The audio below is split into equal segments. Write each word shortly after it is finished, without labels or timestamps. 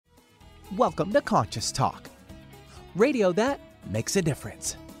Welcome to Conscious Talk, radio that makes a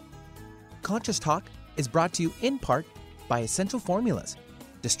difference. Conscious Talk is brought to you in part by Essential Formulas,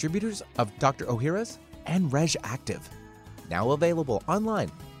 distributors of Dr. Ohhira's and Reg Active, now available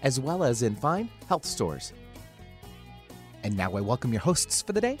online as well as in fine health stores. And now I welcome your hosts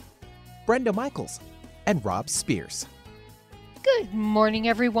for the day, Brenda Michaels and Rob Spears. Good morning,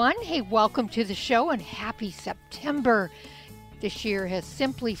 everyone. Hey, welcome to the show and happy September. This year has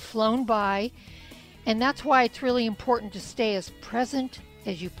simply flown by, and that's why it's really important to stay as present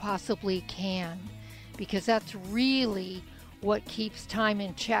as you possibly can, because that's really what keeps time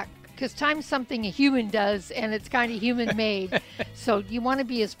in check. Because time's something a human does, and it's kind of human-made. So you want to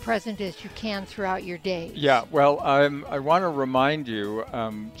be as present as you can throughout your day. Yeah, well, I want to remind you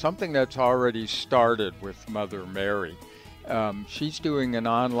something that's already started with Mother Mary. She's doing an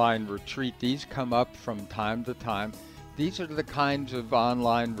online retreat. These come up from time to time. These are the kinds of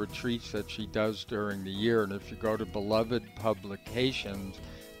online retreats that she does during the year. And if you go to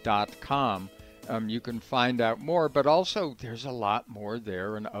belovedpublications.com, you can find out more. But also, there's a lot more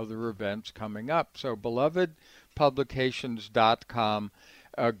there and other events coming up. So belovedpublications.com,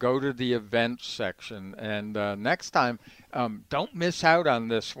 go to the events section. And next time, don't miss out on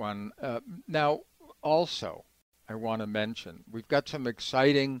this one. Now, also, I want to mention, we've got some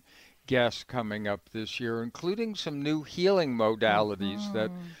exciting guests coming up this year, including some new healing modalities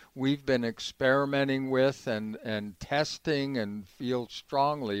that we've been experimenting with and testing and feel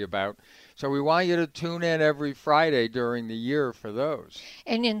strongly about. So we want you to tune in every Friday during the year for those.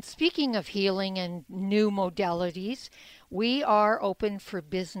 And in speaking of healing and new modalities, we are open for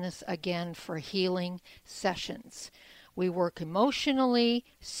business again for healing sessions. We work emotionally,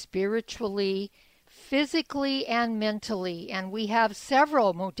 spiritually, physically and mentally, and we have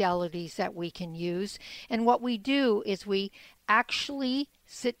several modalities that we can use. And what we do is we actually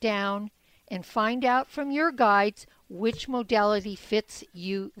sit down and find out from your guides which modality fits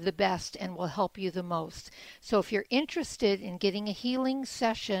you the best and will help you the most. So if you're interested in getting a healing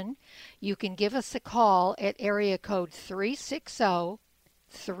session, you can give us a call at area code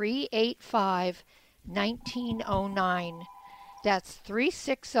 360-385-1909. That's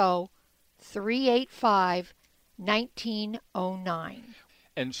 360-385-1909.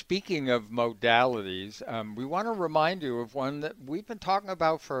 And speaking of modalities, we want to remind you of one that we've been talking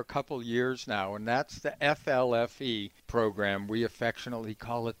about for a couple years now, and that's the FLFE program. We affectionately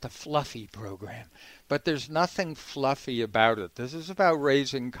call it the Fluffy program. But there's nothing fluffy about it. This is about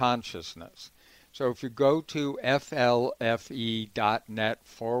raising consciousness. So if you go to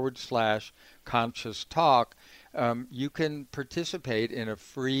flfe.net/conscious talk, you can participate in a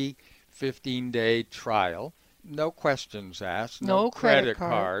free 15-day trial. No questions asked, no credit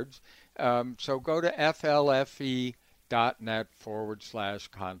cards. So go to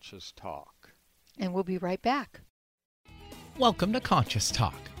flfe.net/conscious talk. And we'll be right back. Welcome to Conscious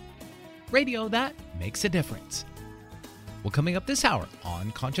Talk, radio that makes a difference. Well, coming up this hour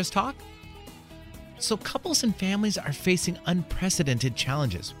on Conscious Talk, so couples and families are facing unprecedented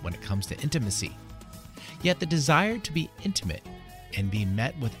challenges when it comes to intimacy. Yet the desire to be intimate and be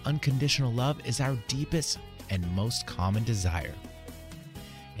met with unconditional love is our deepest and most common desire.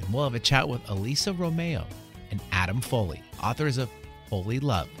 And we'll have a chat with Elisa Romeo and Adam Foley, authors of Holy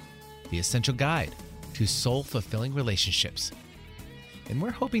Love, the essential guide to soul-fulfilling relationships. And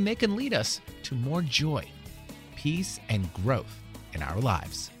we're hoping they can lead us to more joy, peace, and growth in our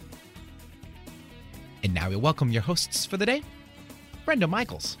lives. And now we welcome your hosts for the day, Brenda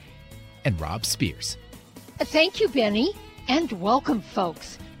Michaels and Rob Spears. Thank you, Benny, and welcome,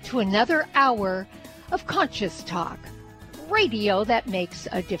 folks, to another hour of Conscious Talk, radio that makes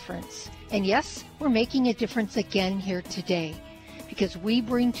a difference. And yes, we're making a difference again here today, because we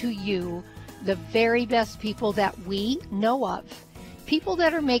bring to you the very best people that we know of, people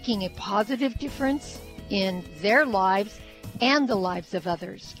that are making a positive difference in their lives and the lives of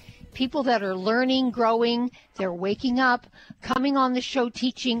others, people that are learning, growing, they're waking up, coming on the show,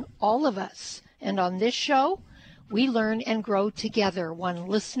 teaching all of us. And on this show, we learn and grow together, one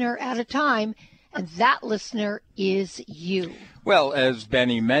listener at a time, and that listener is you. Well, as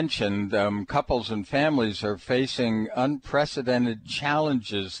Benny mentioned, couples and families are facing unprecedented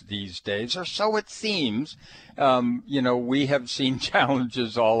challenges these days, or so it seems. We have seen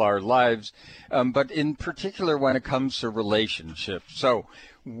challenges all our lives, but in particular when it comes to relationships. So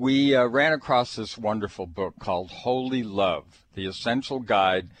we ran across this wonderful book called Holy Love, the essential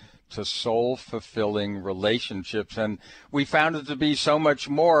guide to soul-fulfilling relationships. And we found it to be so much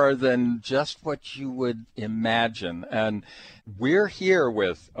more than just what you would imagine. And we're here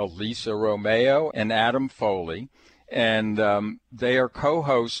with Elisa Romeo and Adam Foley. and they are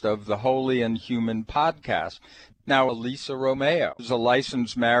co-host of the Holy and Human podcast. Now, Elisa Romeo is a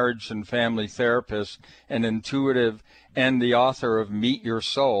licensed marriage and family therapist, an intuitive, and the author of Meet Your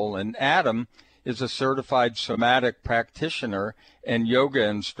Soul. And Adam is a certified somatic practitioner and yoga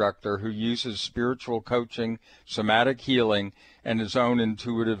instructor who uses spiritual coaching, somatic healing, and his own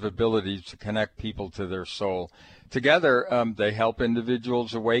intuitive abilities to connect people to their soul. Together, they help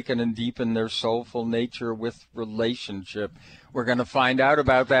individuals awaken and deepen their soulful nature with relationship. We're going to find out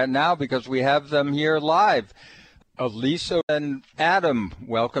about that now because we have them here live. Elisa and Adam,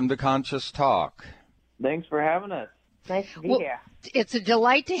 welcome to Conscious Talk. Thanks for having us. Nice to be here. It's a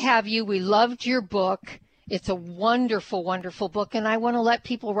delight to have you. We loved your book. It's a wonderful, wonderful book. And I want to let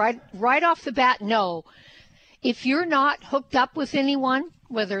people right off the bat know, if you're not hooked up with anyone,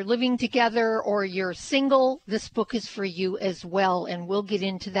 whether living together or you're single, this book is for you as well. And we'll get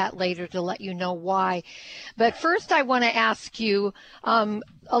into that later to let you know why. But first, I want to ask you,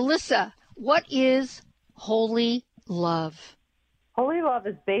 Elisa, what is holy love? Holy love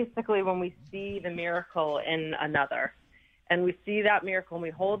is basically when we see the miracle in another. And we see that miracle and we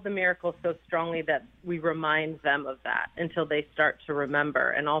hold the miracle so strongly that we remind them of that until they start to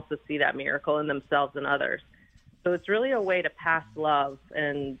remember and also see that miracle in themselves and others. So it's really a way to pass love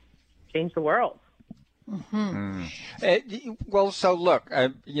and change the world. Mm-hmm. Well, so look,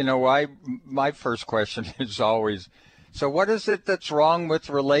 my first question is always, so what is it that's wrong with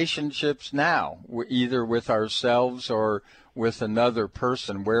relationships now, either with ourselves or with another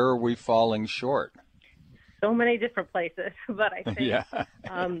person? Where are we falling short? So many different places, but I think Yeah.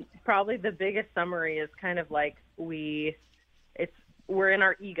 Probably the biggest summary is kind of like we're in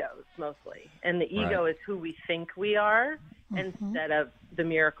our egos mostly, and the ego is who we think we are instead of the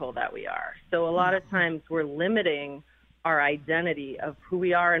miracle that we are. So a lot of times we're limiting our identity of who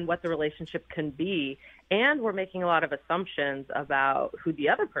we are and what the relationship can be, and we're making a lot of assumptions about who the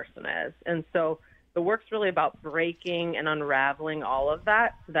other person is. And so the work's really about breaking and unraveling all of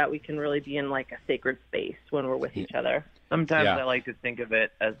that so that we can really be in like a sacred space when we're with each other. Sometimes I like to think of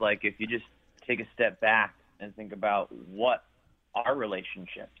it as like if you just take a step back and think about what are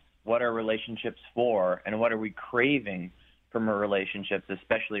relationships, what are relationships for, and what are we craving from our relationships,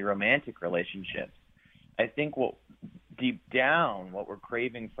 especially romantic relationships. I think what deep down, what we're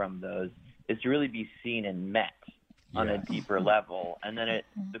craving from those is to really be seen and met on a deeper level. And then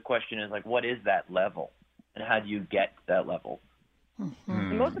the question is like, what is that level? And how do you get to that level?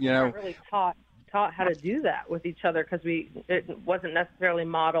 And most of us aren't really taught how to do that with each other because it wasn't necessarily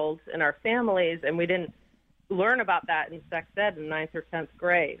modeled in our families, and we didn't learn about that in sex ed in 9th or 10th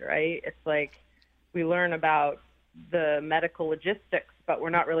grade, right? It's like we learn about the medical logistics, but we're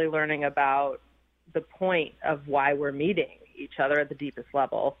not really learning about the point of why we're meeting each other at the deepest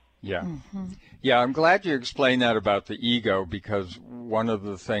level. Yeah. Yeah, I'm glad you explained that about the ego, because one of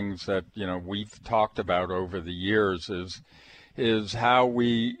the things that, we've talked about over the years is how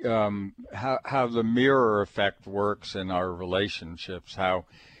we how the mirror effect works in our relationships, how,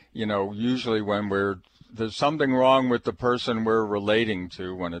 usually when there's something wrong with the person we're relating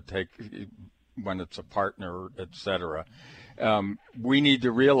to when it's a partner, etc. We need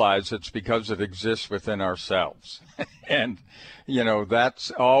to realize it's because it exists within ourselves. And,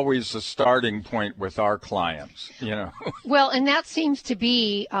 that's always the starting point with our clients, Well, and that seems to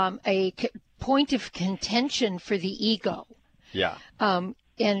be a point of contention for the ego. Yeah.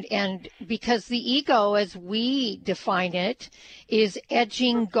 And because the ego, as we define it, is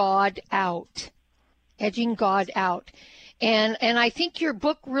edging God out. Edging God out. And I think your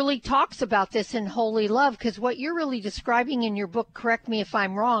book really talks about this in Holy Love, because what you're really describing in your book, correct me if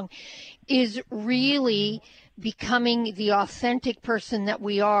I'm wrong, is really becoming the authentic person that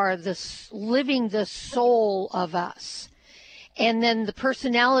we are, living the soul of us. And then the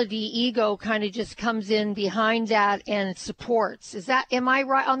personality ego kind of just comes in behind that and supports. Am I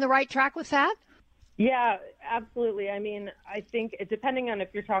right on the right track with that? Yeah, absolutely. I mean, I think depending on if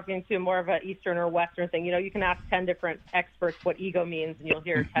you're talking to more of an Eastern or Western thing, you can ask 10 different experts what ego means and you'll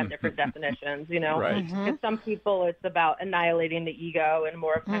hear 10 different definitions, Right. Because some people it's about annihilating the ego in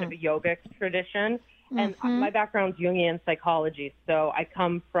more of kind of a yogic tradition. And my background's Jungian psychology, so I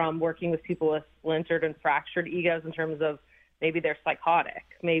come from working with people with splintered and fractured egos in terms of maybe they're psychotic,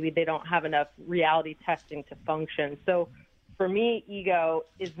 maybe they don't have enough reality testing to function. So for me, ego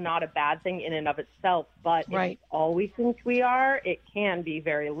is not a bad thing in and of itself, but if it's all we think we are, it can be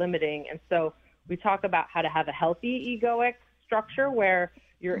very limiting. And so we talk about how to have a healthy egoic structure where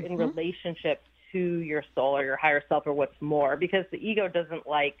you're in relationship to your soul or your higher self or what's more, because the ego doesn't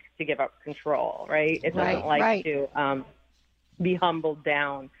like to give up control, right? It doesn't like to be humbled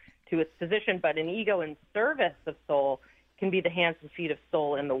down to its position, but an ego in service of soul can be the hands and feet of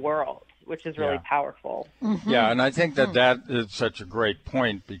soul in the world, which is really powerful. Mm-hmm. Yeah, and I think that is such a great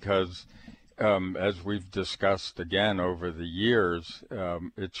point because as we've discussed again over the years,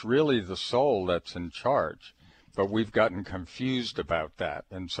 it's really the soul that's in charge. But we've gotten confused about that,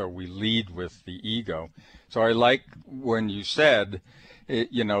 and so we lead with the ego. So I like when you said,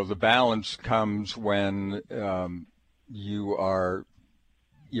 the balance comes when your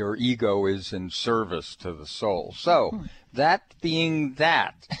ego is in service to the soul. So that being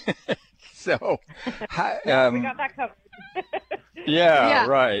that, so we got that covered. Yeah,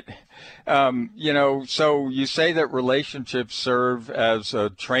 right. So you say that relationships serve as a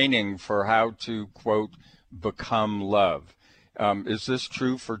training for how to, quote, become love. Is this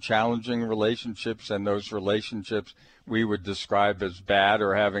true for challenging relationships and those relationships we would describe as bad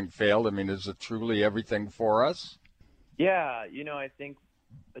or having failed? I mean, is it truly everything for us? Yeah, I think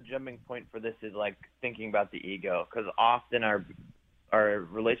a jumping point for this is like thinking about the ego, because often our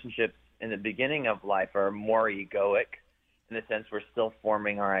relationships in the beginning of life are more egoic, in the sense we're still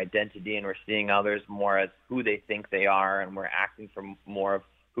forming our identity and we're seeing others more as who they think they are, and we're acting for more of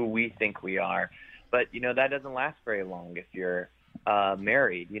who we think we are. But, that doesn't last very long if you're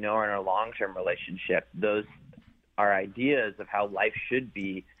married, or in a long-term relationship. Those are ideas of how life should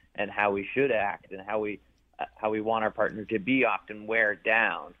be and how we should act and how we want our partner to be often wear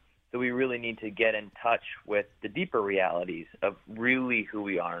down. So we really need to get in touch with the deeper realities of really who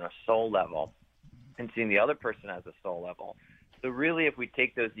we are on a soul level and seeing the other person as a soul level. So really, if we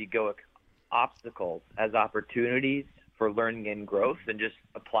take those egoic obstacles as opportunities for learning and growth and just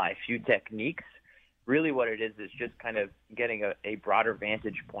apply a few techniques, really what it is just kind of getting a broader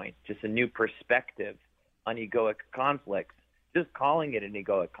vantage point, just a new perspective on egoic conflicts, just calling it an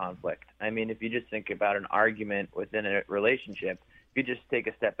egoic conflict. I mean, if you just think about an argument within a relationship, if you just take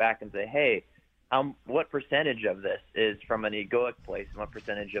a step back and say, hey, what percentage of this is from an egoic place and what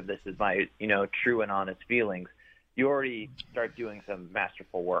percentage of this is my, true and honest feelings, you already start doing some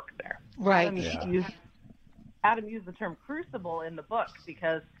masterful work there. Right. Adam used the term crucible in the book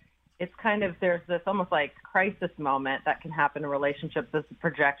because it's kind of, there's this almost like crisis moment that can happen in relationships as the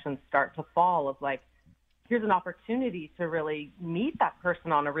projections start to fall of like, here's an opportunity to really meet that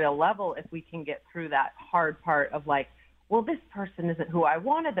person on a real level if we can get through that hard part of like, well, this person isn't who I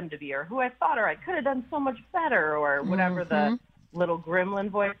wanted them to be or who I thought, or I could have done so much better, or whatever the little gremlin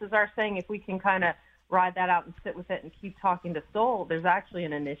voices are saying. If we can kind of ride that out and sit with it and keep talking to soul, there's actually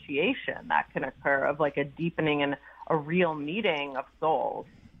an initiation that can occur of like a deepening and a real meeting of souls.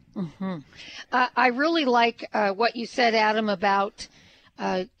 Mm-hmm. I really like what you said, Adam, about,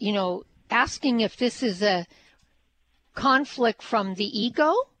 asking if this is a conflict from the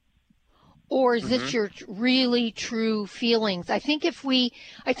ego or is it your really true feelings? I think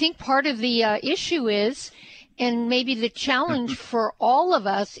part of the issue is, and maybe the challenge for all of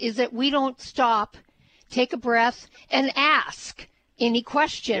us, is that we don't stop, take a breath, and ask any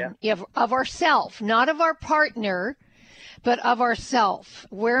question of ourselves, not of our partner, but of ourself.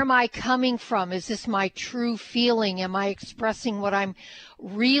 Where am I coming from? Is this my true feeling? Am I expressing what I'm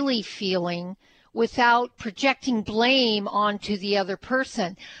really feeling without projecting blame onto the other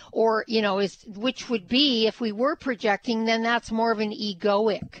person? Or, which would be, if we were projecting, then that's more of an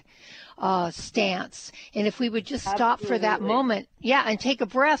egoic stance. And if we would just stop for that moment, and take a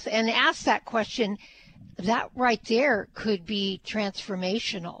breath and ask that question, that right there could be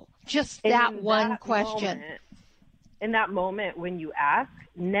transformational. Just that one question. In that moment when you ask,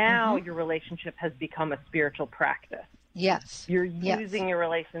 now your relationship has become a spiritual practice. Yes. You're using your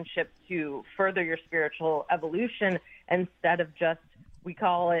relationship to further your spiritual evolution instead of just, we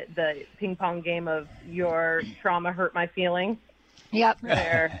call it the ping pong game of your trauma hurt my feelings. Yep.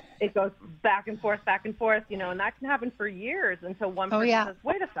 Where it goes back and forth, and that can happen for years until one person says,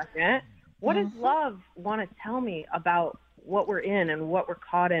 wait a second, what does love want to tell me about what we're in and what we're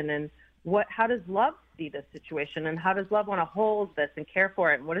caught in, and how does love see this situation, and how does love want to hold this and care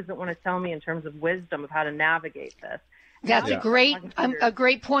for it, and what does it want to tell me in terms of wisdom of how to navigate this? That's a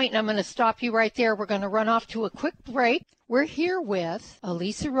great point, and I'm going to stop you right there. We're going to run off to a quick break. We're here with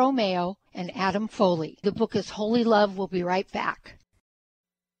Elisa Romeo and Adam Foley. The book is Holy Love. We'll be right back.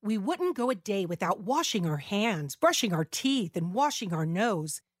 We wouldn't go a day without washing our hands, brushing our teeth, and washing our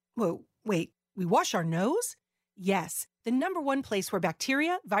nose. Whoa, wait, we wash our nose? Yes, the number one place where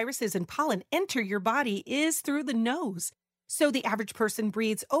bacteria, viruses, and pollen enter your body is through the nose. So the average person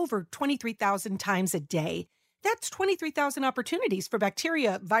breathes over 23,000 times a day. That's 23,000 opportunities for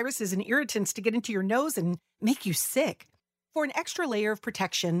bacteria, viruses, and irritants to get into your nose and make you sick. For an extra layer of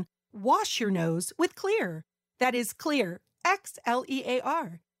protection, wash your nose with Xlear. That is Xlear,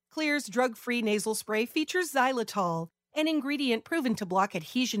 Xlear. Xlear's drug-free nasal spray features xylitol, an ingredient proven to block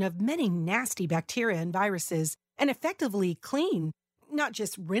adhesion of many nasty bacteria and viruses and effectively clean, not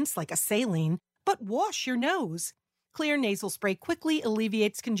just rinse like a saline, but wash your nose. Xlear nasal spray quickly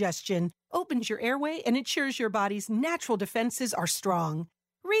alleviates congestion, opens your airway, and ensures your body's natural defenses are strong.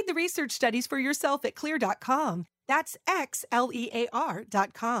 Read the research studies for yourself at Xlear.com. That's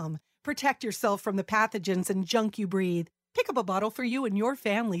Xlear.com. Protect yourself from the pathogens and junk you breathe. Pick up a bottle for you and your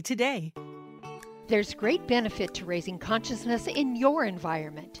family today. There's great benefit to raising consciousness in your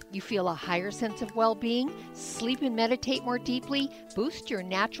environment. You feel a higher sense of well-being, sleep and meditate more deeply, boost your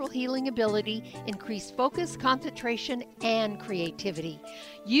natural healing ability, increase focus, concentration, and creativity.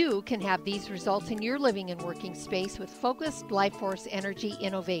 You can have these results in your living and working space with Focused Life Force Energy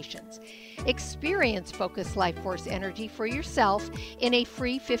Innovations. Experience Focused Life Force Energy for yourself in a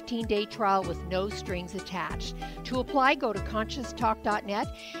free 15-day trial with no strings attached. To apply, go to ConsciousTalk.net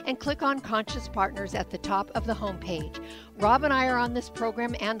and click on Conscious Partners at the top of the homepage. Rob and I are on this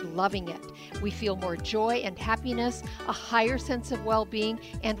program and loving it. We feel more joy and happiness, a higher sense of well-being,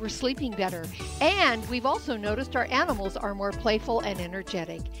 and we're sleeping better. And we've also noticed our animals are more playful and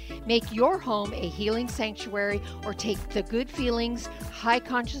energetic. Make your home a healing sanctuary or take the good feelings, high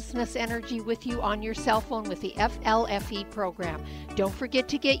consciousness energy with you on your cell phone with the FLFE program. Don't forget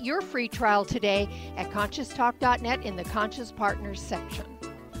to get your free trial today at ConsciousTalk.net in the Conscious Partners section.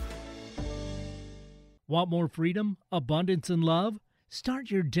 Want more freedom, abundance, and love?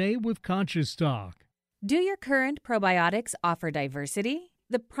 Start your day with Conscious Talk. Do your current probiotics offer diversity?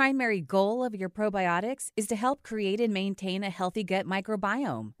 The primary goal of your probiotics is to help create and maintain a healthy gut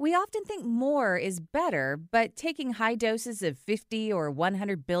microbiome. We often think more is better, but taking high doses of 50 or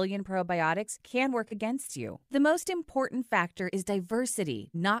 100 billion probiotics can work against you. The most important factor is diversity,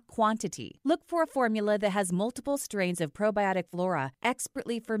 not quantity. Look for a formula that has multiple strains of probiotic flora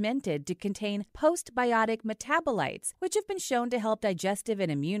expertly fermented to contain postbiotic metabolites, which have been shown to help digestive and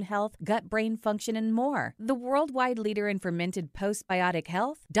immune health, gut-brain function, and more. The worldwide leader in fermented postbiotic health,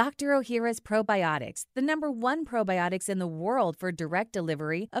 Dr. Ohhira's Probiotics, the #1 probiotics in the world for direct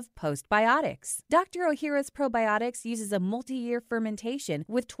delivery of postbiotics. Dr. Ohhira's Probiotics uses a multi-year fermentation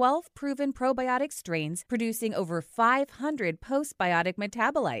with 12 proven probiotic strains producing over 500 postbiotic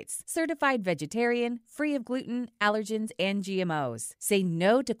metabolites. Certified vegetarian, free of gluten, allergens, and GMOs. Say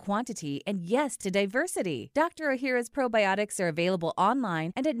no to quantity and yes to diversity. Dr. Ohhira's Probiotics are available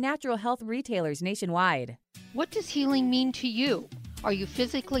online and at natural health retailers nationwide. What does healing mean to you? Are you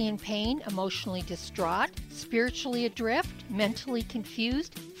physically in pain, emotionally distraught, spiritually adrift, mentally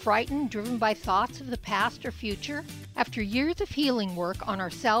confused, frightened, driven by thoughts of the past or future? After years of healing work on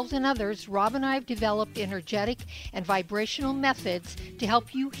ourselves and others, Rob and I have developed energetic and vibrational methods to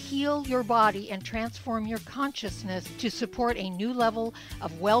help you heal your body and transform your consciousness to support a new level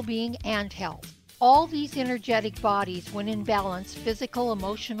of well-being and health. All these energetic bodies, when in balance, physical,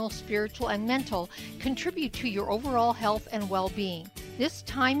 emotional, spiritual, and mental, contribute to your overall health and well-being. This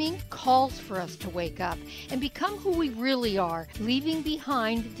timing calls for us to wake up and become who we really are, leaving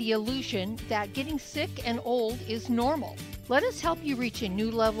behind the illusion that getting sick and old is normal. Let us help you reach a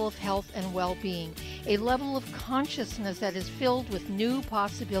new level of health and well-being, a level of consciousness that is filled with new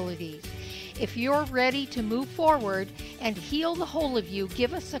possibilities. If you're ready to move forward and heal the whole of you,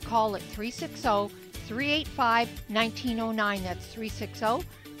 give us a call at 360-385-1909. That's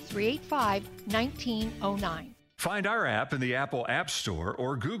 360-385-1909. Find our app in the Apple App Store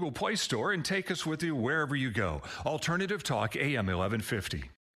or Google Play Store and take us with you wherever you go. Alternative Talk AM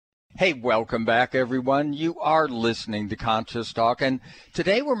 1150. Hey, welcome back, everyone. You are listening to Conscious Talk, and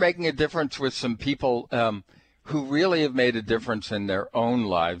today we're making a difference with some people who really have made a difference in their own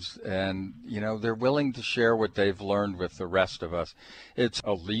lives, and, you know, they're willing to share what they've learned with the rest of us. It's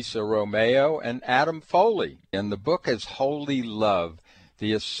Elisa Romeo and Adam Foley, and the book is Holy Love,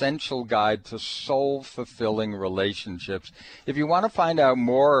 The Essential Guide to Soul-Fulfilling Relationships. If you want to find out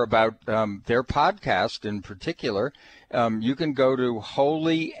more about their podcast in particular, you can go to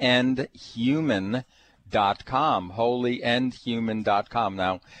holyendhuman.com, holyendhuman.com.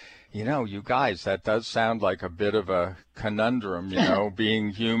 Now, you know, you guys, that does sound like a bit of a conundrum, you know, being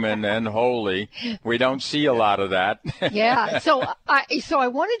human and holy. We don't see a lot of that. Yeah. So I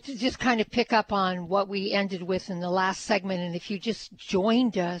wanted to just kind of pick up on what we ended with in the last segment. And if you just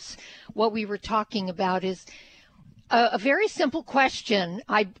joined us, what we were talking about is a very simple question.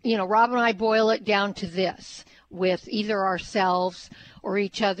 Rob and I boil it down to this with either ourselves or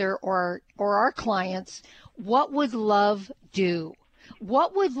each other or our clients. What would love do?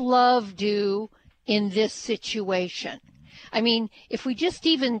 What would love do in this situation? I mean, if we just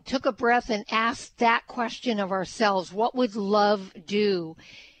even took a breath and asked that question of ourselves, what would love do?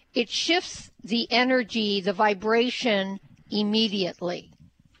 it shifts the energy, the vibration immediately.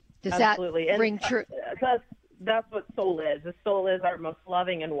 Does Absolutely. that ring true? That's what soul is. The soul is our most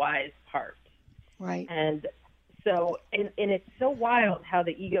loving and wise part. Right. And so, and it's so wild how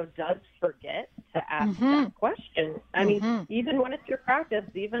the ego does forget to ask that question. I mean, even when it's your practice,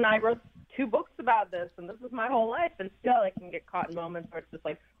 even I wrote 2 books about this, and this is my whole life, and still I can get caught in moments where it's just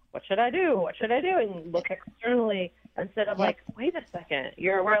like, what should I do? What should I do? And look externally instead of like, wait a second.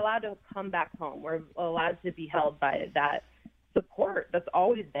 We're allowed to come back home. We're allowed to be held by that support that's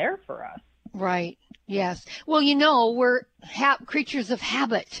always there for us. Right. Yes. Well, we're creatures of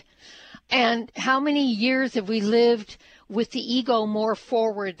habit. And how many years have we lived with the ego more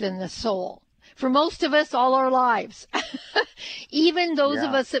forward than the soul? For most of us, all our lives. Even those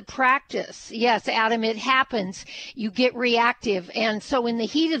of us that practice. Yes, Adam, it happens. You get reactive. And so in the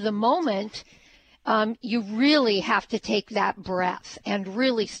heat of the moment, you really have to take that breath and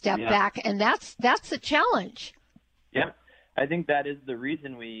really step back. And that's a challenge. Yeah. I think that is the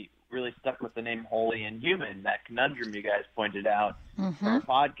reason we really stuck with the name Holy and Human, that conundrum you guys pointed out on our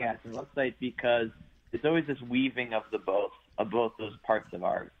podcast and website, because it's always this weaving of both those parts of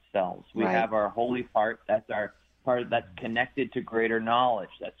ourselves. We have our holy part, that's our part that's connected to greater knowledge,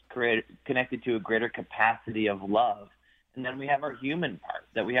 that's connected to a greater capacity of love. And then we have our human part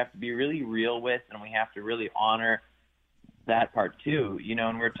that we have to be really real with, and we have to really honor that part too.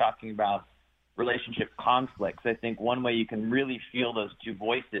 And we're talking about relationship conflicts. I think one way you can really feel those two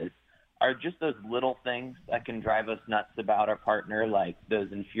voices are just those little things that can drive us nuts about our partner, like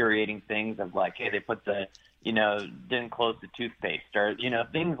those infuriating things of like, hey, they put didn't close the toothpaste, or,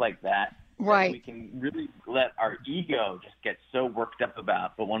 things like that. Right. That we can really let our ego just get so worked up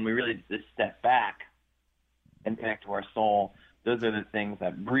about. But when we really just step back and connect to our soul, those are the things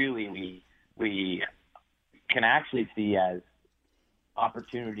that really we can actually see as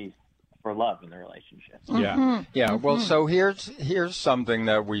opportunities for love in the relationships. Yeah. Well, so here's something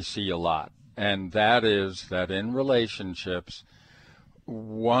that we see a lot, and that is that in relationships,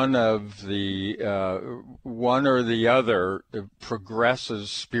 one or the other progresses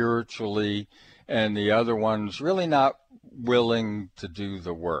spiritually, and the other one's really not willing to do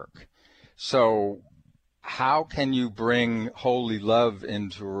the work. So how can you bring holy love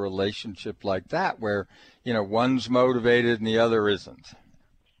into a relationship like that, where one's motivated and the other isn't?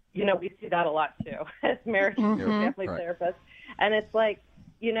 We see that a lot too as marriage and family therapists. And it's like,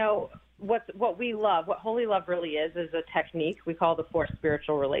 what we love, what holy love really is a technique we call the 4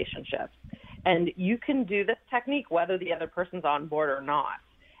 spiritual relationships. And you can do this technique whether the other person's on board or not.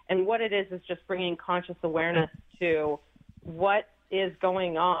 And what it is just bringing conscious awareness to what is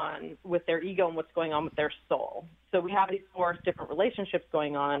going on with their ego and what's going on with their soul. So we have these 4 different relationships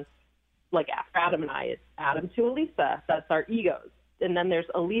going on, like after Adam and I, it's Adam to Elisa, that's our egos. And then there's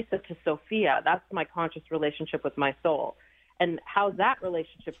Elisa to Sophia. That's my conscious relationship with my soul. And how's that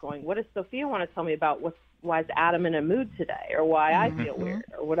relationship going? What does Sophia want to tell me about why is Adam in a mood today, or why I feel weird,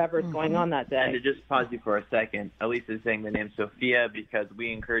 or whatever is going on that day? And to just pause you for a second, Elisa is saying the name Sophia because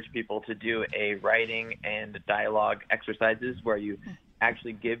we encourage people to do a writing and dialogue exercises where you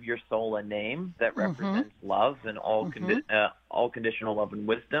actually give your soul a name that represents love and all conditional love and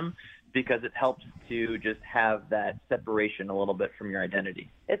wisdom, because it helps to just have that separation a little bit from your identity.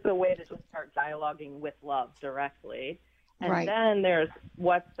 It's a way to just start dialoguing with love directly. And then there's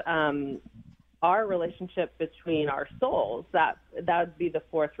what's our relationship between our souls. That would be the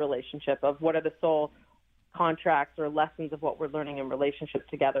 4th relationship of what are the soul contracts or lessons of what we're learning in relationship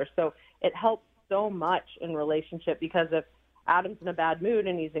together. So it helps so much in relationship, because if Adam's in a bad mood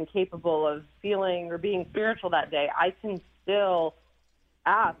and he's incapable of feeling or being spiritual that day, I can still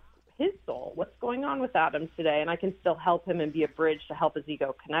ask his soul, what's going on with Adam today? And I can still help him and be a bridge to help his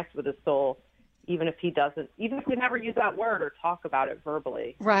ego connect with his soul, even if we never use that word or talk about it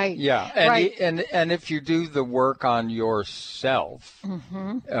verbally. Right. Yeah. And and if you do the work on yourself,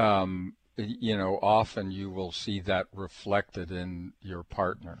 often you will see that reflected in your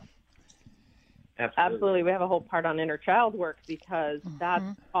partner. Absolutely. We have a whole part on inner child work, because that's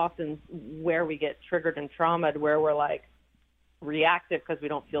often where we get triggered and traumatized, where we're like reactive because we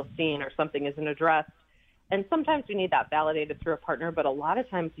don't feel seen or something isn't addressed. And sometimes we need that validated through a partner, but a lot of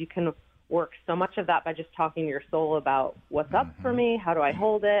times you can work so much of that by just talking to your soul about what's up for me, how do I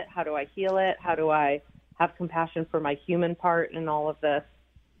hold it, how do I heal it, how do I have compassion for my human part in all of this.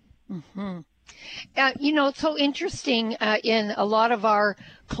 It's so interesting in a lot of our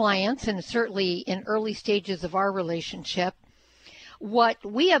clients, and certainly in early stages of our relationship, what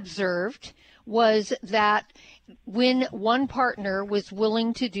we observed was that when one partner was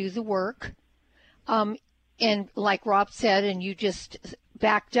willing to do the work, and like Rob said, and you just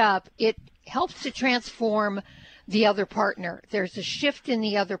backed up, it helps to transform the other partner. There's a shift in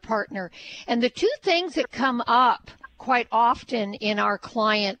the other partner. And the two things that come up quite often in our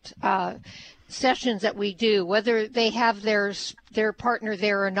client sessions that we do, whether they have their partner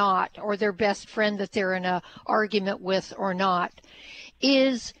there or not, or their best friend that they're in an argument with or not,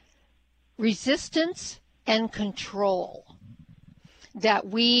 is resistance and control. That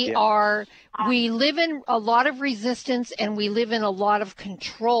we live in a lot of resistance and we live in a lot of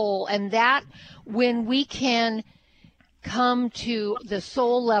control. And that when we can come to the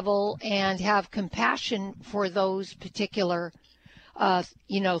soul level and have compassion for those particular,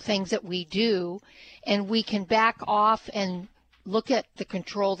 things that we do, and we can back off and look at the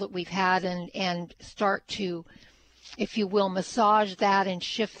control that we've had and start to, if you will, massage that and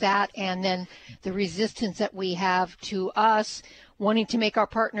shift that, and then the resistance that we have to us wanting to make our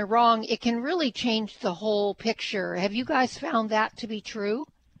partner wrong, it can really change the whole picture. Have you guys found that to be true?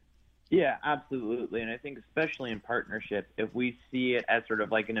 Yeah, absolutely. And I think especially in partnership, if we see it as sort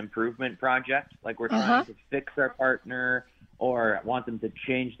of like an improvement project, like we're trying to fix our partner or want them to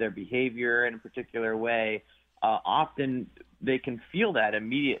change their behavior in a particular way, often they can feel that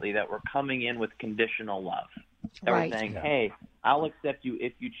immediately, that we're coming in with conditional love. That we're saying, hey, I'll accept you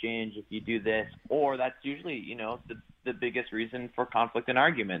if you change, if you do this. Or that's usually, the biggest reason for conflict and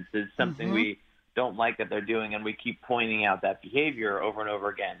arguments is something we don't like that they're doing, and we keep pointing out that behavior over and over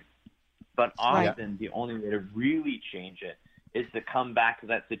again. But often the only way to really change it is to come back to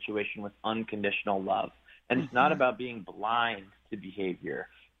that situation with unconditional love. And it's not about being blind to behavior,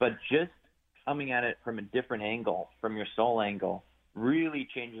 but just coming at it from a different angle, from your soul angle, really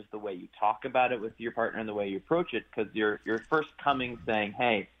changes the way you talk about it with your partner and the way you approach it, because you're first coming saying,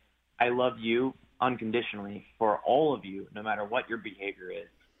 hey, I love you unconditionally for all of you, no matter what your behavior is.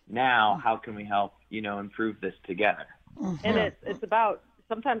 Now, how can we help, improve this together? And it's about,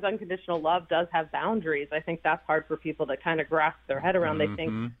 sometimes unconditional love does have boundaries. I think that's hard for people to kind of grasp their head around. They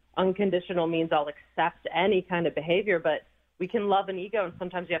think unconditional means I'll accept any kind of behavior, but we can love an ego, and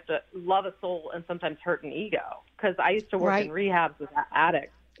sometimes you have to love a soul and sometimes hurt an ego. Because I used to work in rehabs with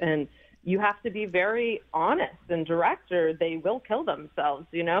addicts, and you have to be very honest and direct, or they will kill themselves,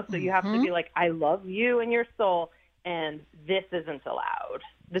 So you have to be like, I love you and your soul, and this isn't allowed,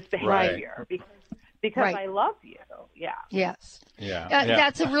 this behavior, because I love you. Yeah. Yes.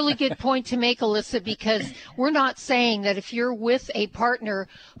 That's a really good point to make, Alyssa, because we're not saying that if you're with a partner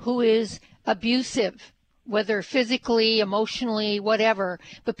who is abusive, whether physically, emotionally, whatever,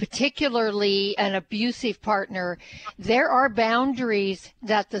 but particularly an abusive partner, there are boundaries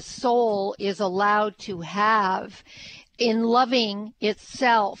that the soul is allowed to have in loving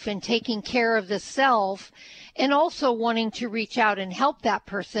itself and taking care of the self, and also wanting to reach out and help that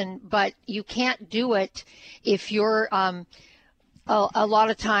person. But you can't do it if you're, a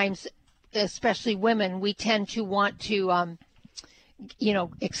lot of times, especially women, we tend to want to,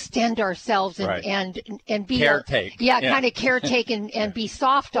 extend ourselves and be caretake. Kind of caretake and be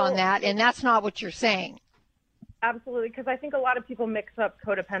soft on that. And that's not what you're saying. Absolutely, because I think a lot of people mix up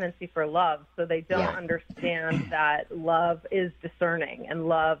codependency for love, so they don't understand that love is discerning and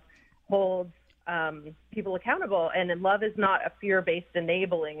love holds people accountable, and love is not a fear-based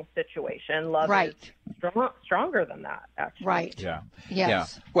enabling situation. Love is stronger than that, actually. Right. Yeah. Yes.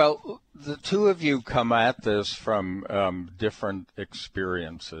 Yeah. Well, the two of you come at this from different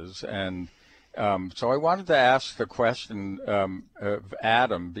experiences, and so I wanted to ask the question of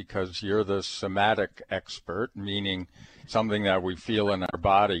Adam, because you're the somatic expert, meaning something that we feel in our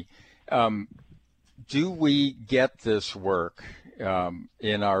body. Do we get this work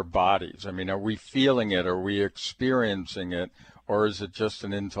in our bodies? I mean, are we feeling it? Are we experiencing it? Or is it just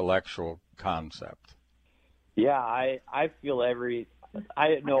an intellectual concept? Yeah, I feel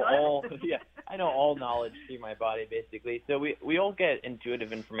I know all knowledge through my body, basically. So we all get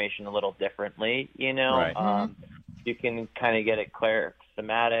intuitive information a little differently, Right. You can kind of get it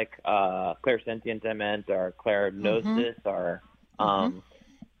clairsomatic, clairsentient, or clairgnosis, or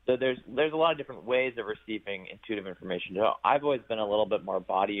so there's a lot of different ways of receiving intuitive information. So I've always been a little bit more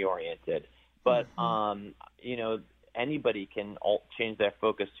body oriented, but anybody can change their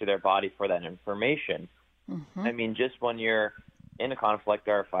focus to their body for that information. I mean, just when you're in a conflict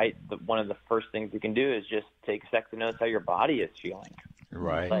or a fight, one of the first things you can do is just take a second to notice how your body is feeling.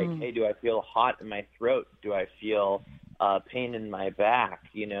 Right. Like, hey, do I feel hot in my throat? Do I feel pain in my back?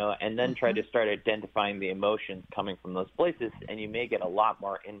 And then try to start identifying the emotions coming from those places, and you may get a lot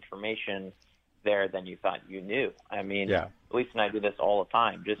more information there than you thought you knew. I mean, Lisa and I do this all the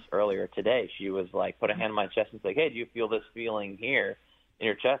time. Just earlier today, she was like, put a hand on my chest and say, hey, do you feel this feeling here in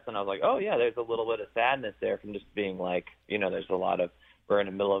your chest? And I was like, oh, yeah, there's a little bit of sadness there from just being like, there's a lot of we're in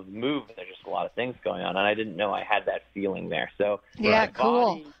the middle of a move and there's just a lot of things going on, and I didn't know I had that feeling there. So yeah,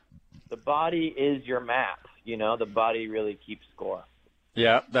 cool. The body is your map. The body really keeps score.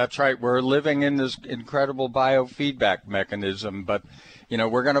 Yeah, that's right. We're living in this incredible biofeedback mechanism, but,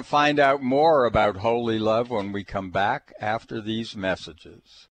 we're going to find out more about Holy Love when we come back after these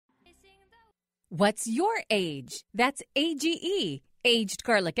messages. What's your age? That's AGE, aged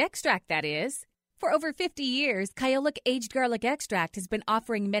garlic extract, that is. For over 50 years, Kyolic Aged Garlic Extract has been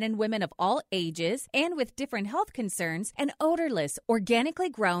offering men and women of all ages and with different health concerns an odorless, organically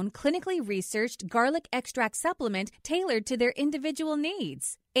grown, clinically researched garlic extract supplement tailored to their individual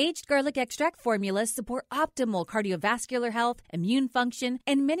needs. Aged garlic extract formulas support optimal cardiovascular health, immune function,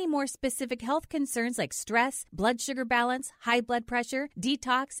 and many more specific health concerns like stress, blood sugar balance, high blood pressure,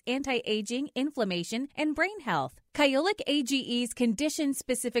 detox, anti-aging, inflammation, and brain health. Kyolic AGE's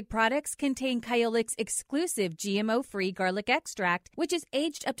condition-specific products contain Kyolic's exclusive GMO-free garlic extract, which is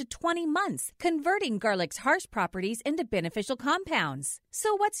aged up to 20 months, converting garlic's harsh properties into beneficial compounds.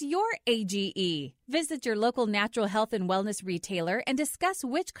 So what's your AGE? Visit your local natural health and wellness retailer and discuss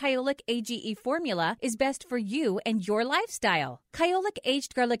which Kyolic AGE formula is best for you and your lifestyle. Kyolic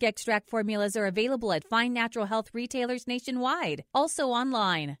Aged Garlic Extract formulas are available at fine natural health retailers nationwide, also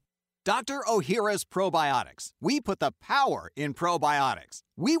online. Dr. Ohhira's Probiotics. We put the power in probiotics.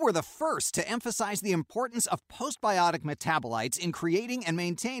 We were the first to emphasize the importance of postbiotic metabolites in creating and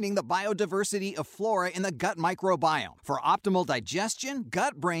maintaining the biodiversity of flora in the gut microbiome for optimal digestion,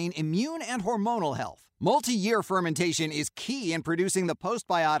 gut-brain, immune, and hormonal health. Multi-year fermentation is key in producing the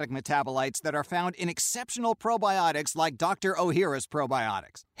postbiotic metabolites that are found in exceptional probiotics like Dr. Ohhira's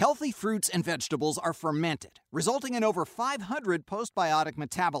Probiotics. Healthy fruits and vegetables are fermented, resulting in over 500 postbiotic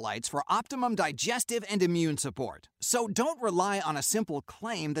metabolites for optimum digestive and immune support. So don't rely on a simple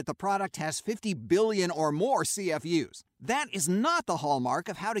claim that the product has 50 billion or more CFUs. That is not the hallmark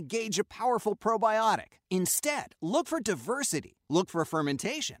of how to gauge a powerful probiotic. Instead, look for diversity. Look for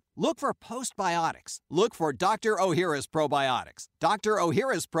fermentation. Look for postbiotics. Look for Dr. Ohhira's Probiotics. Dr.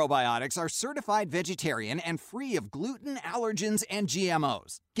 Ohhira's Probiotics are certified vegetarian and free of gluten, allergens, and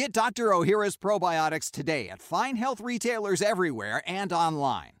GMOs. Get Dr. Ohhira's Probiotics today at fine health retailers everywhere and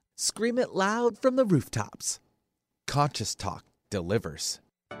online. Scream it loud from the rooftops. Conscious Talk delivers.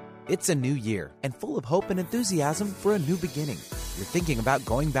 It's a new year and full of hope and enthusiasm for a new beginning. You're thinking about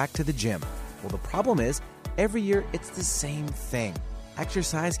going back to the gym. Well, the problem is, every year it's the same thing.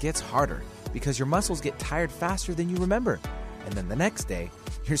 Exercise gets harder because your muscles get tired faster than you remember. And then the next day,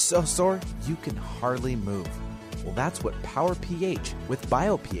 you're so sore you can hardly move. Well, that's what Power pH with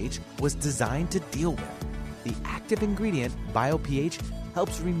BioPH was designed to deal with. The active ingredient, BioPH,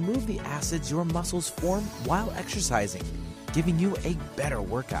 helps remove the acids your muscles form while exercising, giving you a better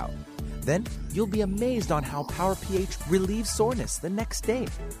workout. Then you'll be amazed on how Power pH relieves soreness the next day,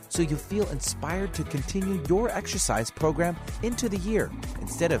 so you'll feel inspired to continue your exercise program into the year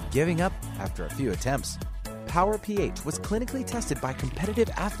instead of giving up after a few attempts. Power pH was clinically tested by competitive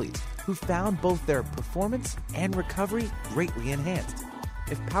athletes who found both their performance and recovery greatly enhanced.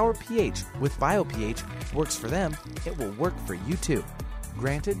 If Power pH with BioPH works for them, it will work for you too.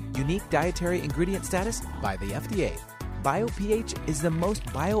 Granted unique dietary ingredient status by the FDA. BioPH is the most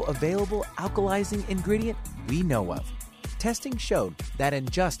bioavailable alkalizing ingredient we know of. Testing showed that in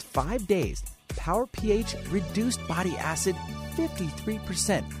just 5 days, Power pH reduced body acid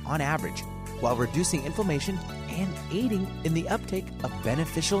 53% on average, while reducing inflammation and aiding in the uptake of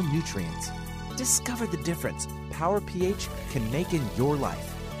beneficial nutrients. Discover the difference Power pH can make in your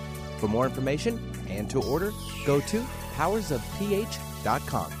life. For more information and to order, go to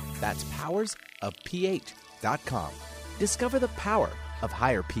powersofph.com. That's powersofph.com. Discover the power of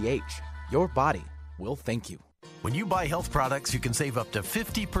higher pH. Your body will thank you. When you buy health products, you can save up to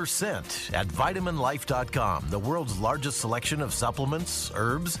 50% at vitaminlife.com, the world's largest selection of supplements,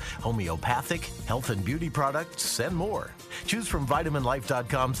 herbs, homeopathic, health and beauty products, and more. Choose from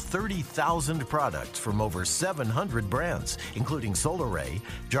vitaminlife.com's 30,000 products from over 700 brands, including Solaray,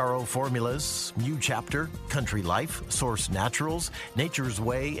 Jarrow Formulas, New Chapter, Country Life, Source Naturals, Nature's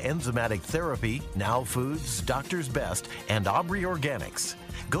Way, Enzymatic Therapy, Now Foods, Doctor's Best, and Aubrey Organics.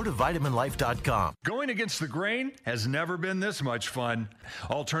 Go to vitaminlife.com. Going against the grain has never been this much fun.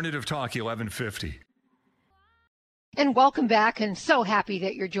 Alternative Talk 1150. And welcome back, and so happy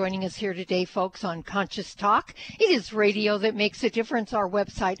that you're joining us here today, folks, on Conscious Talk. It is radio that makes a difference. Our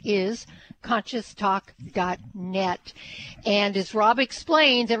website is conscioustalk.net. And as Rob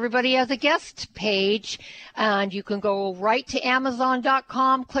explains, everybody has a guest page, and you can go right to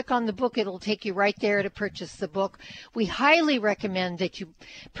Amazon.com, click on the book. It'll take you right there to purchase the book. We highly recommend that you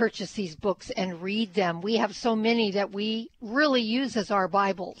purchase these books and read them. We have so many that we really use as our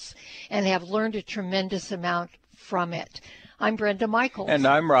Bibles and have learned a tremendous amount from it. I'm Brenda Michaels. And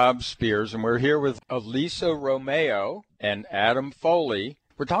I'm Rob Spears, and we're here with Elisa Romeo and Adam Foley.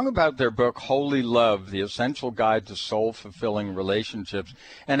 We're talking about their book, Holy Love, The Essential Guide to Soul-Fulfilling Relationships.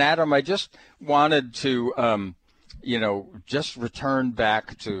 And Adam, I just wanted to, just return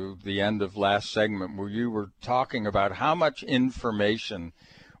back to the end of last segment where you were talking about how much information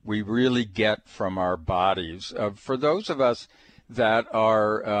we really get from our bodies. For those of us that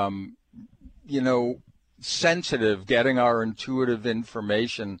are, sensitive, getting our intuitive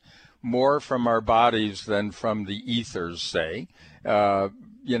information more from our bodies than from the ethers, say. We're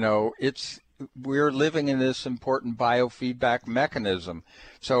living in this important biofeedback mechanism.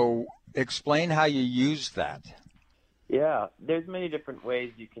 So explain how you use that. Yeah, there's many different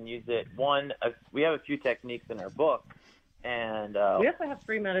ways you can use it. One, we have a few techniques in our book, and we also have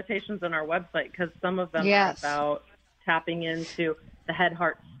free meditations on our website because some of them are about tapping into the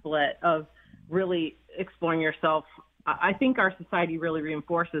head-heart split of really exploring yourself. I think our society really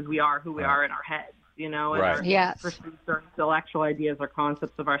reinforces we are who we are in our heads, and our perceived or intellectual ideas or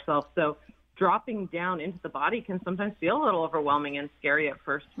concepts of ourselves. So dropping down into the body can sometimes feel a little overwhelming and scary at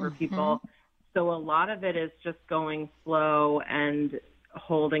first for people. So a lot of it is just going slow and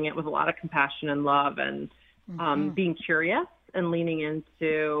holding it with a lot of compassion and love and being curious and leaning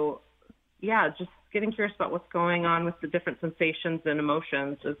into, just getting curious about what's going on with the different sensations and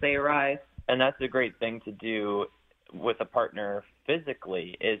emotions as they arise. And that's a great thing to do with a partner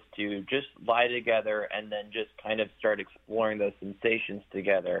physically, is to just lie together and then just kind of start exploring those sensations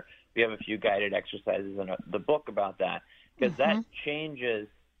together. We have a few guided exercises in the book about that, because that changes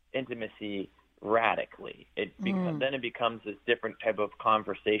intimacy radically. Then it becomes this different type of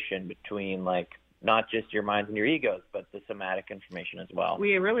conversation between, like, not just your minds and your egos, but the somatic information as well.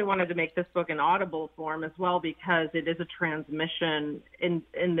 We really wanted to make this book an audible form as well, because it is a transmission in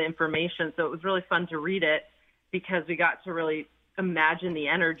the information. So it was really fun to read it because we got to really imagine the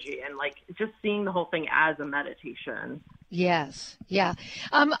energy and, like, just seeing the whole thing as a meditation. Yes. Yeah.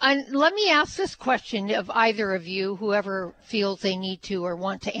 And let me ask this question of either of you, whoever feels they need to or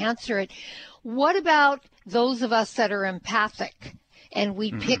want to answer it. What about those of us that are empathic? And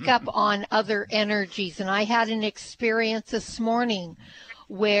we pick up on other energies. And I had an experience this morning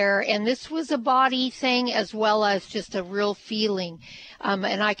where, and this was a body thing as well as just a real feeling.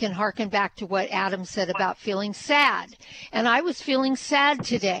 And I can hearken back to what Adam said about feeling sad. And I was feeling sad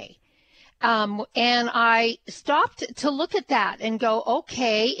today. And I stopped to look at that and go,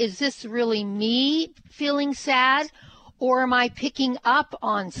 okay, is this really me feeling sad? Or am I picking up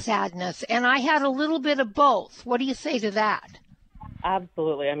on sadness? And I had a little bit of both. What do you say to that?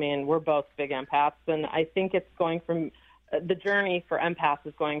 Absolutely. I mean, we're both big empaths, and I think it's going from the journey for empaths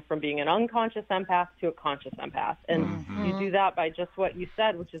is going from being an unconscious empath to a conscious empath. And you do that by just what you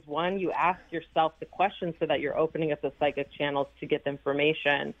said, which is, one, you ask yourself the question so that you're opening up the psychic channels to get the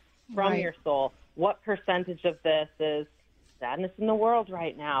information from your soul. What percentage of this is sadness in the world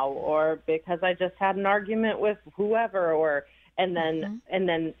right now, or because I just had an argument with whoever, and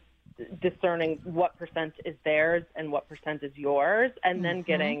then discerning what percent is theirs and what percent is yours, and then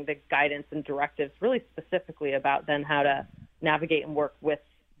getting the guidance and directives really specifically about then how to navigate and work with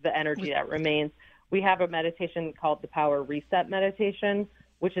the energy that remains. We have a meditation called the Power Reset Meditation,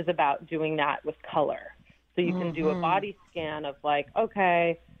 which is about doing that with color. So you can do a body scan of, like,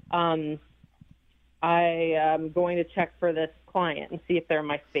 okay, I am going to check for this client and see if they're in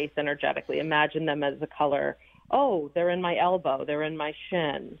my space energetically. Imagine them as a color. Oh, they're in my elbow. They're in my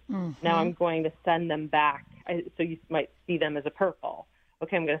shin. Now I'm going to send them back. So you might see them as a purple.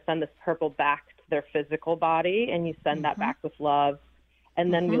 Okay, I'm going to send this purple back to their physical body, and you send that back with love.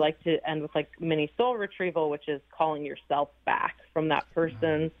 And then we like to end with, like, mini soul retrieval, which is calling yourself back from that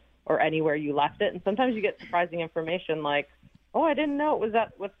person or anywhere you left it. And sometimes you get surprising information like, oh, I didn't know it was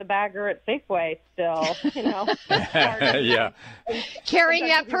with the bagger at Safeway still, Carrying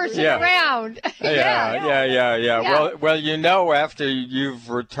that person around. Yeah. Well, after you've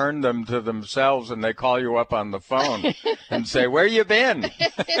returned them to themselves and they call you up on the phone and say, where you been?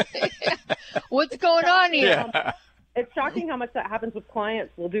 What's going on here? It's shocking how much that happens with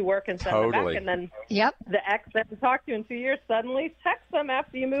clients. We'll do work and send them back, and then the ex that you talk to in 2 years suddenly texts them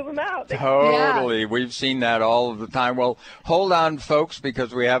after you move them out. Totally. We've seen that all of the time. Well, hold on, folks,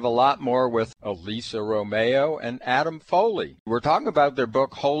 because we have a lot more with Elisa Romeo and Adam Foley. We're talking about their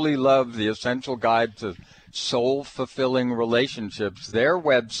book, Holy Love, The Essential Guide to Soul-Fulfilling Relationships. Their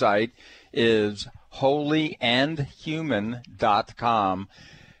website is holyandhuman.com.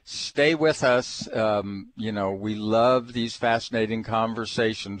 Stay with us. We love these fascinating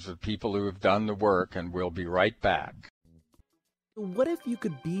conversations with people who have done the work, and we'll be right back. What if you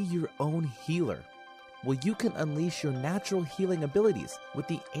could be your own healer? Well, you can unleash your natural healing abilities with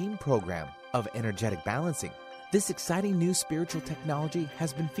the AIM program of energetic balancing. This exciting new spiritual technology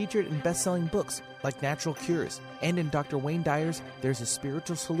has been featured in best-selling books like Natural Cures, and in Dr. Wayne Dyer's There's a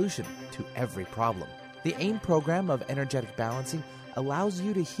Spiritual Solution to Every Problem. The AIM program of energetic balancing allows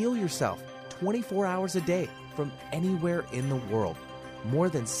you to heal yourself 24 hours a day from anywhere in the world. More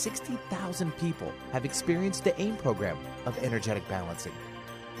than 60,000 people have experienced the AIM program of energetic balancing.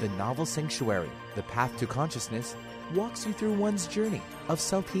 The novel Sanctuary, The Path to Consciousness, walks you through one's journey of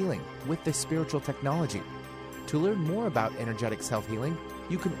self-healing with the spiritual technology. To learn more about energetic self-healing,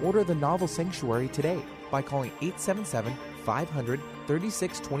 you can order the novel Sanctuary today by calling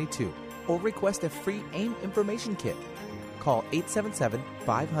 877-500-3622 or request a free AIM information kit. Call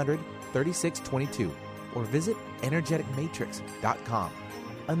 877-500-3622 or visit energeticmatrix.com.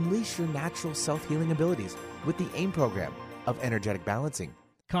 Unleash your natural self-healing abilities with the AIM program of energetic balancing.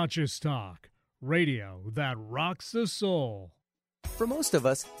 Conscious Talk, radio that rocks the soul. For most of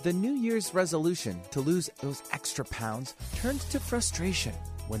us, the New Year's resolution to lose those extra pounds turns to frustration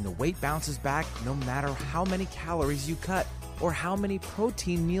when the weight bounces back no matter how many calories you cut or how many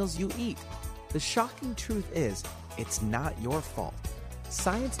protein meals you eat. The shocking truth is, it's not your fault.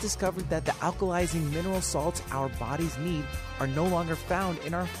 Science discovered that the alkalizing mineral salts our bodies need are no longer found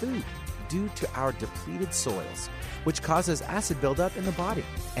in our food due to our depleted soils, which causes acid buildup in the body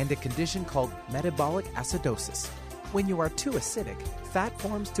and a condition called metabolic acidosis. When you are too acidic, fat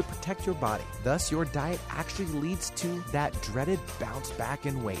forms to protect your body. Thus, your diet actually leads to that dreaded bounce back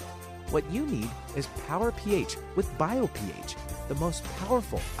in weight. What you need is Power pH with BioPH, the most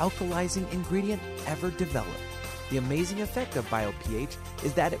powerful alkalizing ingredient ever developed. The amazing effect of BioPH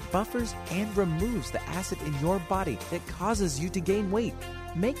is that it buffers and removes the acid in your body that causes you to gain weight.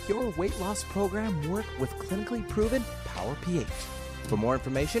 Make your weight loss program work with clinically proven Power pH. For more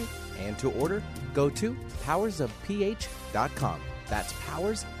information and to order, go to powersofph.com. That's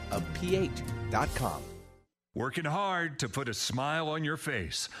powersofph.com. Working hard to put a smile on your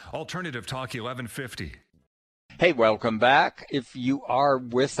face. Alternative Talk 1150. Hey, welcome back. If you are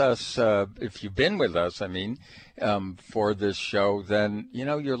with us, if you've been with us, for this show, then,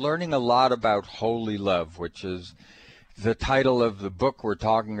 you're learning a lot about Holy Love, which is the title of the book we're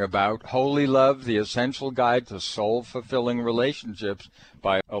talking about, Holy Love, The Essential Guide to Soul-Fulfilling Relationships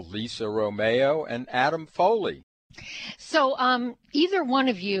by Elisa Romeo and Adam Foley. So either one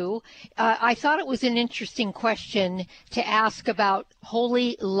of you, I thought it was an interesting question to ask about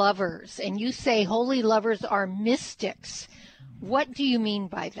holy lovers. And you say holy lovers are mystics. What do you mean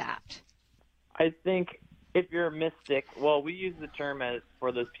by that? I think if you're a mystic, well, we use the term as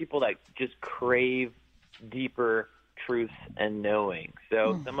for those people that just crave deeper truth and knowing.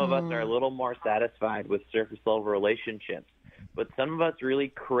 So some of us are a little more satisfied with surface level relationships, but some of us really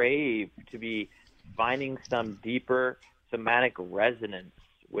crave to be finding some deeper somatic resonance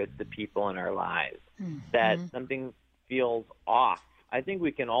with the people in our lives, that something feels off. I think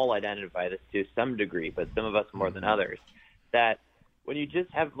we can all identify this to some degree, but some of us more than others, that when you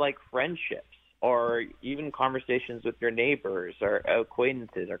just have like friendships or even conversations with your neighbors or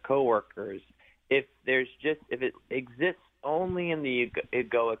acquaintances or coworkers, if it exists only in the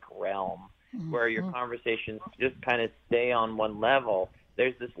egoic realm where your conversations just kind of stay on one level,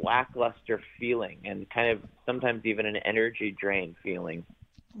 there's this lackluster feeling and kind of sometimes even an energy drain feeling.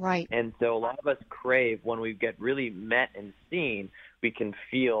 Right. And so a lot of us crave, when we get really met and seen, we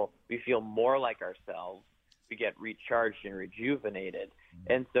feel more like ourselves. We get recharged and rejuvenated.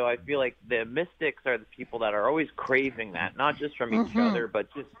 And so I feel like the mystics are the people that are always craving that, not just from each other, but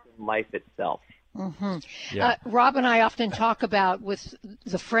just in life itself. Yeah. Rob and I often talk about with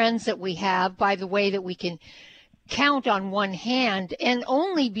the friends that we have, by the way, that we can count on one hand, and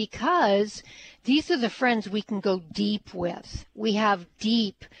only because these are the friends we can go deep with. We have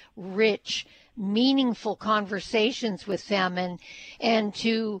deep, rich, meaningful conversations with them, and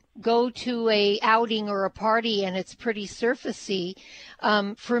to go to a outing or a party and it's pretty surfacey,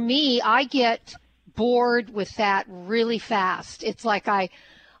 for me, I get bored with that really fast. It's like I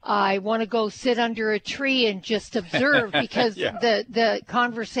I want to go sit under a tree and just observe because the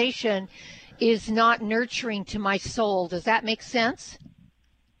conversation is not nurturing to my soul. Does that make sense?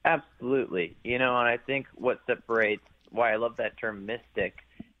 Absolutely. And I think what separates why I love that term mystic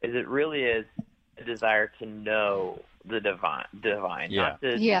is it really is a desire to know the divine, not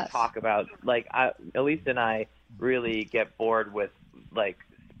to talk about, like, Elise and I really get bored with, like,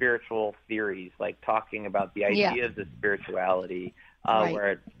 spiritual theories, like talking about the ideas of spirituality,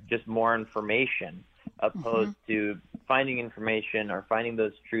 where it's just more information opposed to finding information or finding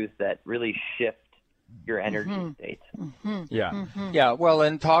those truths that really shift your energy state. Yeah. Well,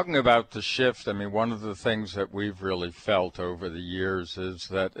 and talking about the shift, I mean, one of the things that we've really felt over the years is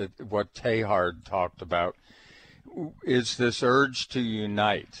that what Teilhard talked about is this urge to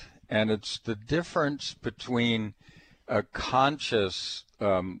unite. And it's the difference between a conscious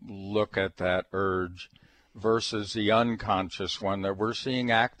look at that urge versus the unconscious one that we're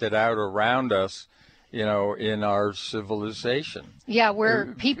seeing acted out around us, in our civilization. Yeah,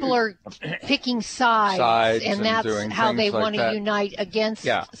 where people are picking sides and that's how they want to unite against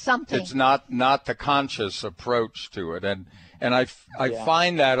something. It's not the conscious approach to it. And I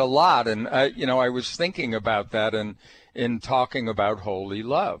find that a lot. And, I was thinking about that in talking about holy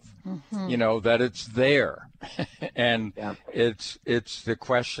love, that it's there. And it's the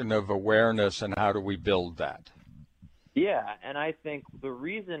question of awareness and how do we build that. Yeah, and I think the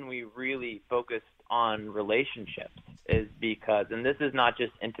reason we really focused on relationships is because, and this is not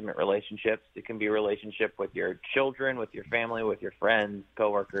just intimate relationships, it can be a relationship with your children, with your family, with your friends,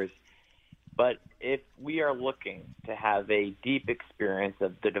 coworkers. But if we are looking to have a deep experience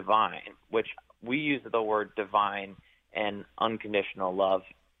of the divine, which we use the word divine and unconditional love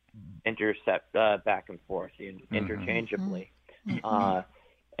intercept back and forth interchangeably.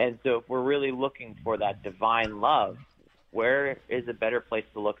 And so if we're really looking for that divine love, where is a better place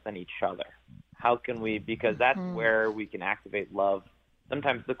to look than each other? How can we, because that's where we can activate love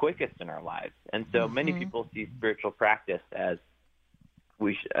sometimes the quickest in our lives. And so many people see spiritual practice as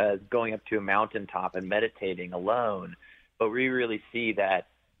going up to a mountaintop and meditating alone. But we really see that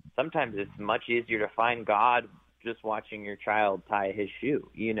sometimes it's much easier to find God just watching your child tie his shoe,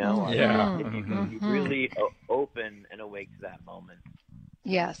 If you can be really open and awake to that moment.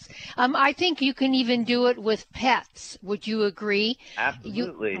 Yes. I think you can even do it with pets. Would you agree?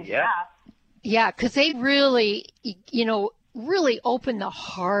 Absolutely, Yeah, because they really, really open the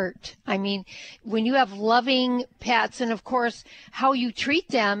heart. I mean, when you have loving pets, and of course, how you treat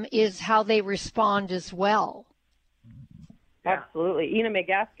them is how they respond as well. Absolutely. Ina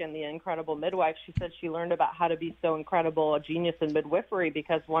McGaskin, the incredible midwife, she said she learned about how to be so incredible a genius in midwifery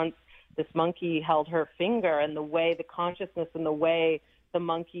because once this monkey held her finger, and the way the consciousness and the way the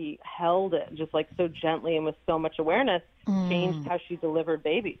monkey held it just like so gently and with so much awareness changed how she delivered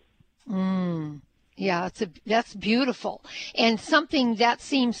babies. Yeah, that's beautiful. And something that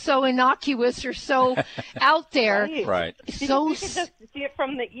seems so innocuous or so out there. Right. So you could just see it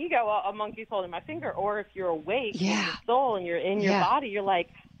from the ego, a monkey's holding my finger, or if you're awake in your soul and you're in your body, you're like,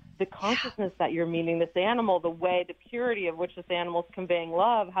 the consciousness that you're meeting this animal, the way, the purity of which this animal's conveying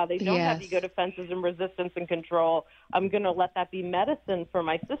love, how they don't have ego defenses and resistance and control. I'm going to let that be medicine for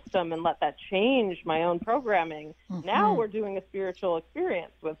my system and let that change my own programming. Now we're doing a spiritual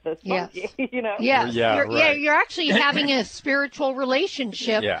experience with this monkey, Yes. You're actually having a spiritual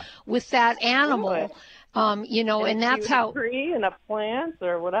relationship with that animal. And that's how a tree and a plant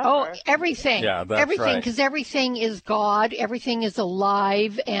or whatever. Oh, everything. Yeah, that's everything, right. Because everything is God. Everything is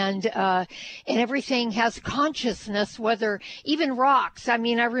alive, and everything has consciousness. Whether even rocks. I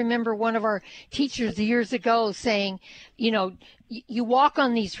mean, I remember one of our teachers years ago saying, you walk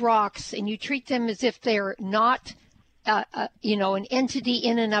on these rocks and you treat them as if they're not. An entity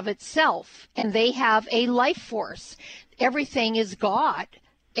in and of itself, and they have a life force. Everything is God.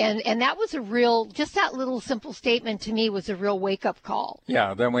 And that was just that little simple statement to me was a real wake-up call.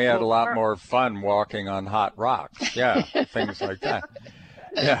 Yeah, then we had a lot more fun walking on hot rocks. Yeah, things like that.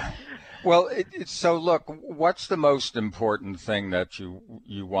 Yeah. Well, so look, what's the most important thing that you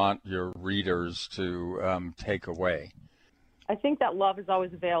want your readers to take away? I think that love is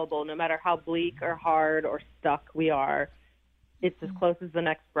always available, no matter how bleak or hard or stuck we are. It's as close as the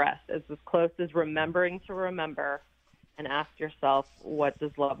next breath. It's as close as remembering to remember. And ask yourself, what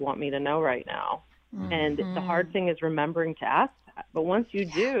does love want me to know right now? And the hard thing is remembering to ask that. But once you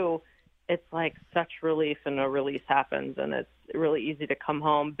do, it's like such relief, and a release happens, and it's really easy to come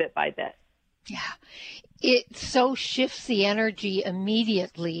home bit by bit. Yeah. It so shifts the energy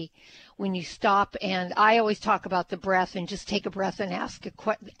immediately when you stop. And I always talk about the breath, and just take a breath and ask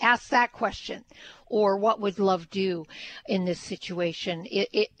that question, or what would love do in this situation?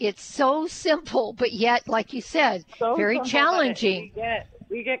 It's so simple, but yet, like you said, so very simple, challenging.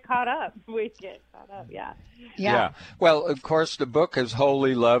 We get caught up. Yeah. Well, of course, the book is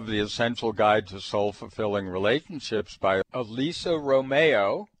Holy Love, The Essential Guide to Soul-Fulfilling Relationships by Elisa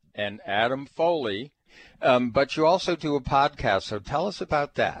Romeo and Adam Foley. But you also do a podcast, so tell us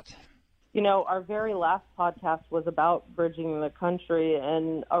about that. You know, our very last podcast was about bridging the country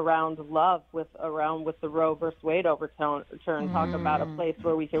and around love with the Roe versus Wade overturn, talk about a place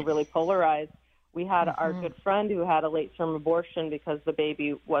where we can really polarize. We had our good friend who had a late-term abortion because the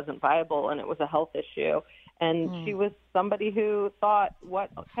baby wasn't viable and it was a health issue. And she was somebody who thought, what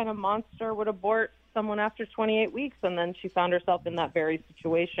kind of monster would abort someone after 28 weeks? And then she found herself in that very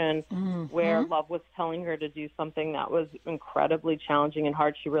situation where love was telling her to do something that was incredibly challenging and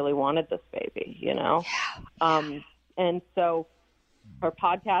hard. She really wanted this baby, you know? And so our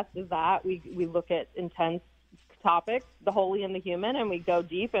podcast is that. We look at intense topics, the holy and the human, and we go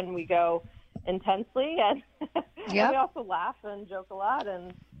deep and we go intensely, and we also laugh and joke a lot.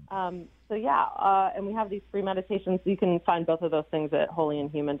 And and we have these free meditations. You can find both of those things at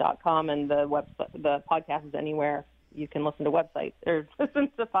holyandhuman.com, and the website, the podcast is anywhere you can listen to websites or listen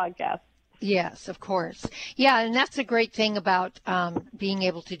to podcasts. Yes, of course. Yeah, and that's a great thing about being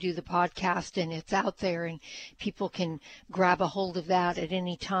able to do the podcast, and it's out there, and people can grab a hold of that at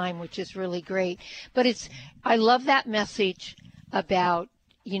any time, which is really great. But I love that message about,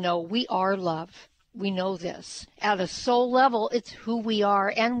 you know, we are love. We know this. At a soul level, it's who we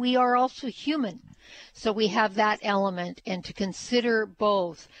are, and we are also human. So we have that element, and to consider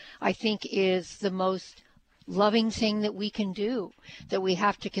both, I think, is the most loving thing that we can do, that we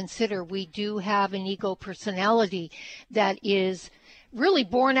have to consider. We do have an ego personality that is really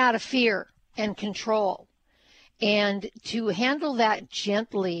born out of fear and control. And to handle that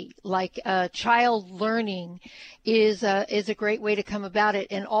gently, like a child learning, is a great way to come about it.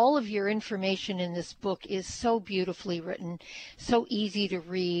 And all of your information in this book is so beautifully written, so easy to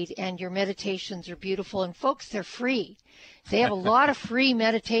read, and your meditations are beautiful. And folks, they're free. They have a lot of free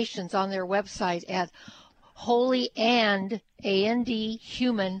meditations on their website at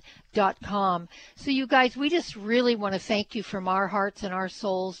holyandhuman.com. So you guys, we just really want to thank you from our hearts and our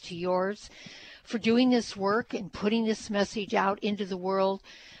souls to yours for doing this work and putting this message out into the world.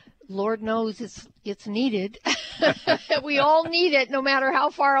 Lord knows it's needed. We all need it, no matter how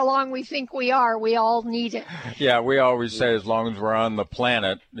far along we think we are. We all need it. Yeah, we always say as long as we're on the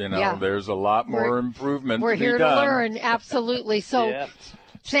planet, you know, there's a lot more improvement We're to be here done. to learn, absolutely. So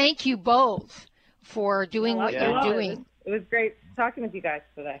thank you both for doing what you're doing. It was great talking with you guys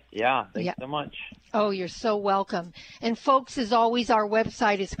today. Yeah, thanks so much. Oh, you're so welcome. And folks, as always, our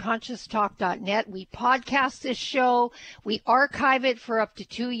website is conscioustalk.net. We podcast this show. We archive it for up to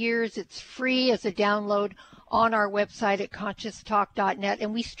 2 years. It's free as a download on our website at conscioustalk.net.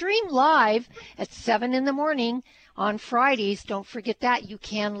 And we stream live at 7 in the morning on Fridays. Don't forget that. You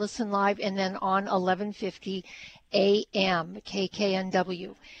can listen live, and then on 11:50 a.m.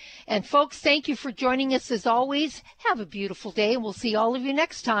 KKNW. And folks, thank you for joining us as always. Have a beautiful day, and we'll see all of you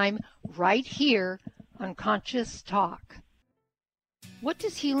next time right here on Conscious Talk. What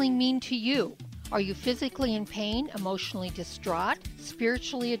does healing mean to you? Are you physically in pain, emotionally distraught,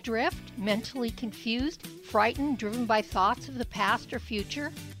 spiritually adrift, mentally confused, frightened, driven by thoughts of the past or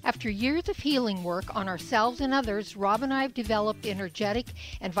future? After years of healing work on ourselves and others, Rob and I have developed energetic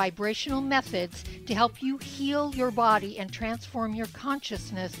and vibrational methods to help you heal your body and transform your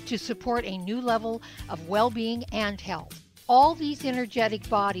consciousness to support a new level of well-being and health. All these energetic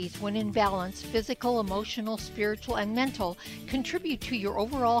bodies, when in balance, physical, emotional, spiritual, and mental, contribute to your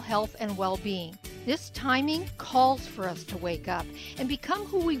overall health and well-being. This timing calls for us to wake up and become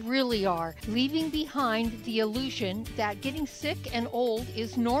who we really are, leaving behind the illusion that getting sick and old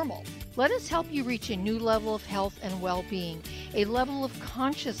is normal. Let us help you reach a new level of health and well-being, a level of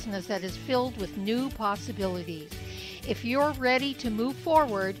consciousness that is filled with new possibilities. If you're ready to move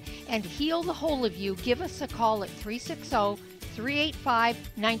forward and heal the whole of you, give us a call at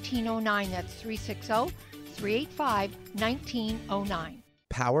 360-385-1909. That's 360-385-1909.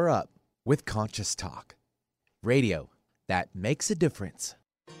 Power up with Conscious Talk. Radio that makes a difference.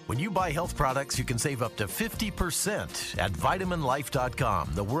 When you buy health products, you can save up to 50% at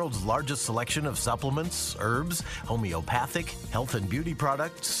VitaminLife.com, the world's largest selection of supplements, herbs, homeopathic, health and beauty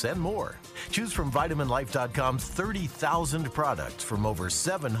products, and more. Choose from VitaminLife.com's 30,000 products from over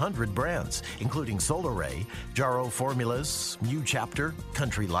 700 brands, including Solaray, Jarrow Formulas, New Chapter,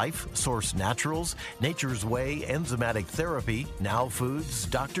 Country Life, Source Naturals, Nature's Way, Enzymatic Therapy, Now Foods,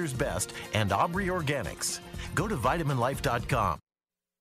 Doctor's Best, and Aubrey Organics. Go to VitaminLife.com.